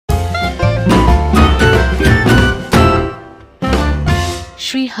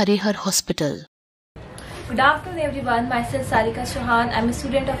Sri Harihar Hospital. Good afternoon everyone, myself Sarika Chauhan. I'm a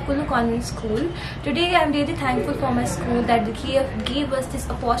student of Kullu Convent School. Today I'm really thankful for my school that they gave us this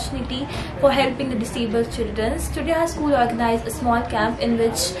opportunity for helping the disabled children. Today our school organized a small camp in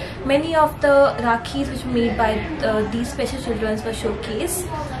which many of the Rakhis which were made by these special children were showcased.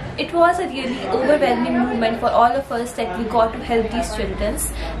 It was a really overwhelming movement for all of us that we got to help these children.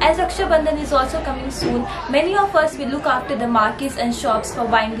 As Raksha Bandhan is also coming soon, many of us will look after the markets and shops for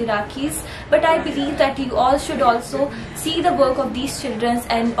buying the Rakhis, but I believe that you all should also see the work of these children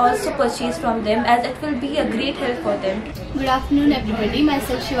and also purchase from them, as it will be a great help for them. Good afternoon everybody,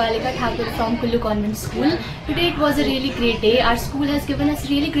 myself Shivalika Thakur from Kullu Convent School. Today it was a really great day. Our school has given us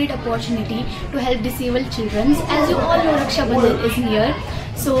really great opportunity to help disabled children. As you all know, Raksha Bandhan is near.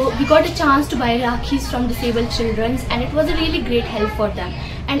 So we got a chance to buy Rakhis from disabled children and it was a really great help for them.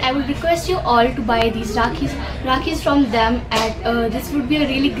 And I would request you all to buy these Rakhis from them, and this would be a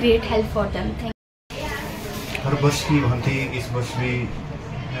really great help for them. Thank you. हर वर्ष की भांति इस वर्ष भी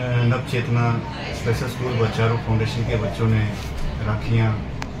नव चेतना special school बच्चारों foundation के बच्चों ने राखियाँ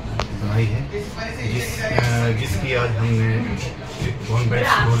बनाई है, जिसकी आज हमने कॉन्वेंट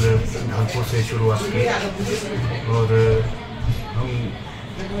स्कूल ढालपुर से शुरुआत की। और हम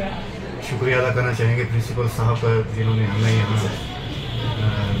शुक्रिया अदा करना चाहेंगे प्रिंसिपल साहब का, जिन्होंने हमें यहाँ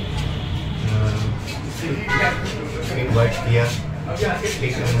इनवाइट किया,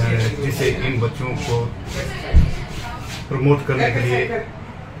 जिससे इन बच्चों को प्रमोट करने के लिए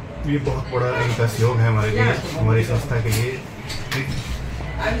ये बहुत बड़ा इनका सहयोग है हमारे लिए, हमारी संस्था के लिए।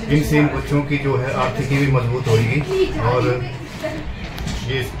 इनसे इन बच्चों की जो है आर्थिकी भी मजबूत होगी और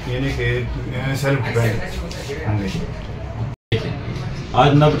ये यानी कि सेल्फ डिपेंड होंगे।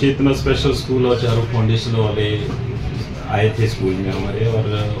 आज नव चेतना स्पेशल स्कूल और चारों फाउंडेशन वाले आए थे स्कूल में हमारे, और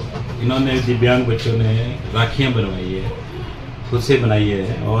इन्होंने दिव्यांग बच्चों ने राखियाँ बनवाई है, खुद से बनाई है।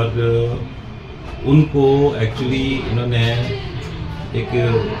 और उनको एक्चुअली इन्होंने एक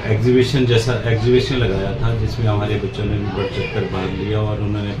एग्जीबिशन लगाया था, जिसमें हमारे बच्चों ने बढ़ चढ़ कर भाग लिया और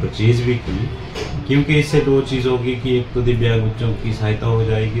उन्होंने परचेज भी की, क्योंकि इससे दो चीज़ होगी कि एक तो दिव्यांग बच्चों की सहायता हो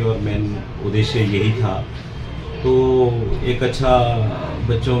जाएगी और मेन उद्देश्य यही था। तो एक अच्छा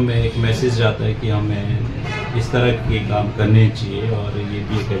बच्चों में एक मैसेज जाता है कि हमें इस तरह के काम करने चाहिए, और ये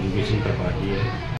भी एक एजुकेशन का पार्ट है।